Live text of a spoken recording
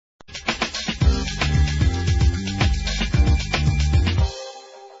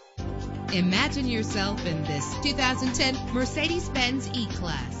Imagine yourself in this 2010 Mercedes-Benz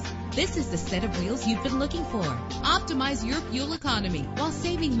E-Class. This is the set of wheels you've been looking for. Optimize your fuel economy while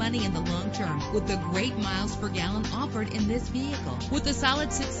saving money in the long term with the great miles per gallon offered in this vehicle. With a solid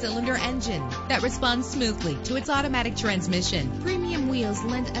 6-cylinder engine that responds smoothly to its automatic transmission, premium wheels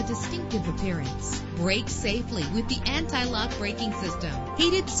lend a distinctive appearance. Brake safely with the anti-lock braking system.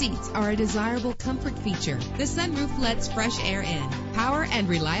 Heated seats are a desirable comfort feature. The sunroof lets fresh air in. Power and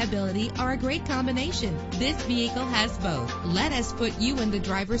reliability are a great combination. This vehicle has both. Let us put you in the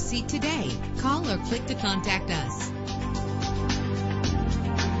driver's seat today. Call or click to contact us.